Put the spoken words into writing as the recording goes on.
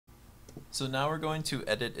So now we're going to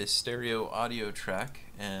edit a stereo audio track,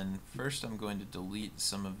 and first I'm going to delete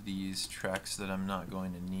some of these tracks that I'm not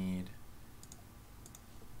going to need.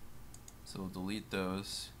 So we'll delete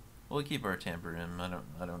those. We'll keep our tambourine. I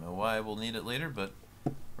don't know why we'll need it later, but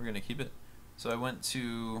we're gonna keep it. So I went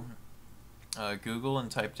to Google and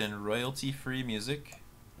typed in royalty-free music.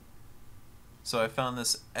 So I found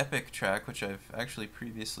this Epic track, which I've actually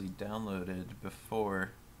previously downloaded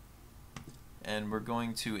before, and we're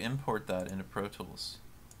going to import that into Pro Tools.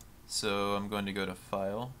 So I'm going to go to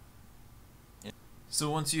File.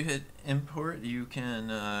 So once you hit import, you can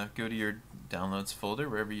go to your downloads folder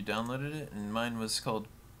wherever you downloaded it, and mine was called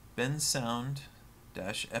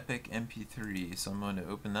Bensound-Epic MP3. So I'm going to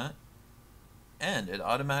open that, and it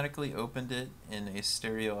automatically opened it in a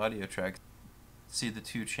stereo audio track. See the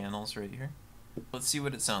two channels right here? Let's see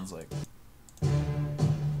what it sounds like.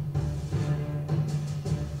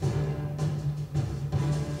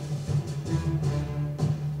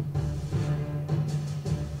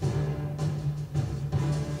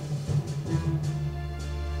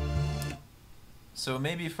 So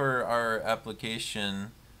maybe for our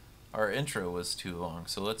application, our intro was too long.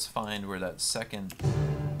 So let's find where that second...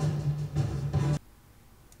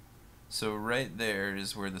 So right there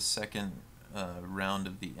is where the second round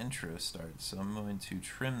of the intro starts. So I'm going to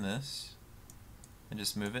trim this and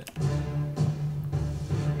just move it.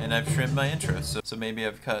 And I've trimmed my intro. So maybe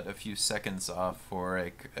I've cut a few seconds off for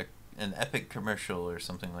an Epic commercial or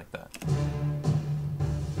something like that.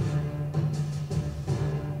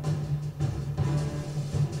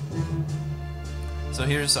 So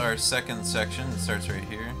here's our second section. It starts right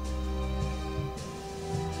here.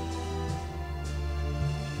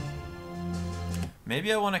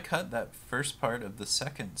 Maybe I want to cut that first part of the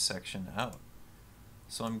second section out.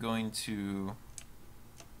 So I'm going to...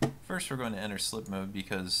 First we're going to enter slip mode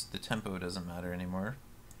because the tempo doesn't matter anymore.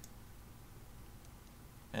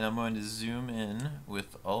 And I'm going to zoom in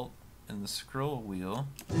with Alt and the scroll wheel.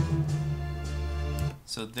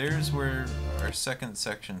 So there's where our second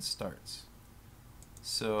section starts.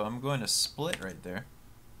 So I'm going to split right there.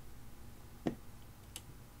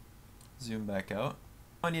 Zoom back out.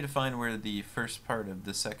 I need to find where the first part of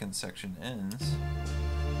the second section ends.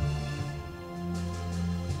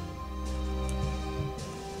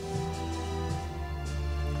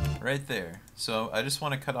 Right there. So I just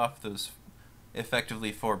want to cut off those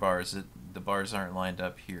effectively 4 bars. The bars aren't lined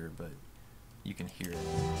up here, but you can hear it.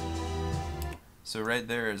 So right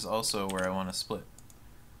there is also where I want to split.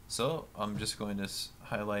 So I'm just going to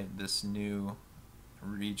highlight this new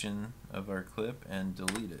region of our clip and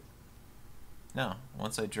delete it. Now,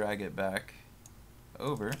 once I drag it back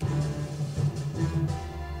over,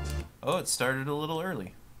 oh, it started a little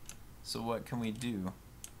early. So what can we do?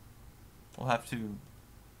 We'll have to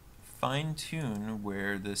fine-tune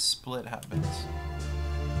where this split happens.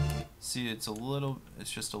 See, it's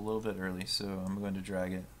just a little bit early, so I'm going to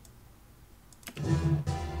drag it.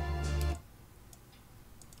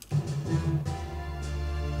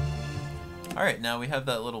 Alright, now we have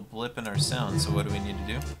that little blip in our sound, so what do we need to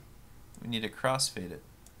do? We need to crossfade it.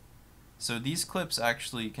 So these clips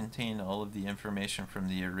actually contain all of the information from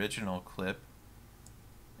the original clip,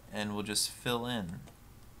 and we'll just fill in.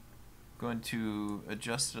 I'm going to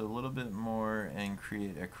adjust it a little bit more and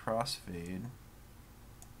create a crossfade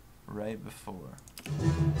right before.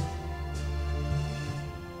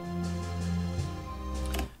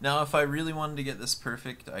 Now if I really wanted to get this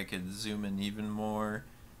perfect, I could zoom in even more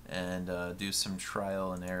and do some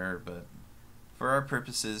trial and error, but for our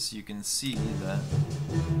purposes you can see that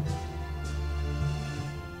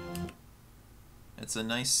it's a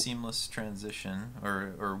nice seamless transition,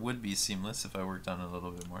 or would be seamless if I worked on it a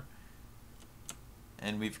little bit more.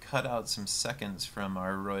 And we've cut out some seconds from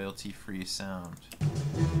our royalty-free sound.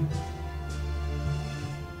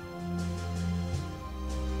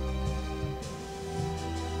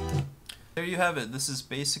 There you have it. This is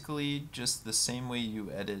basically just the same way you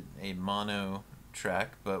edit a mono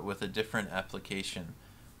track, but with a different application.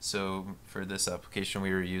 So for this application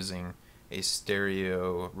we were using a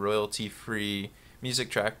stereo royalty-free music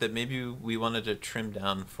track that maybe we wanted to trim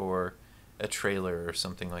down for a trailer or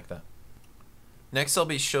something like that. Next I'll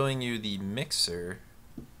be showing you the mixer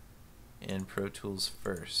in Pro Tools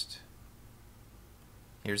first.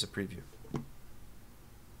 Here's a preview.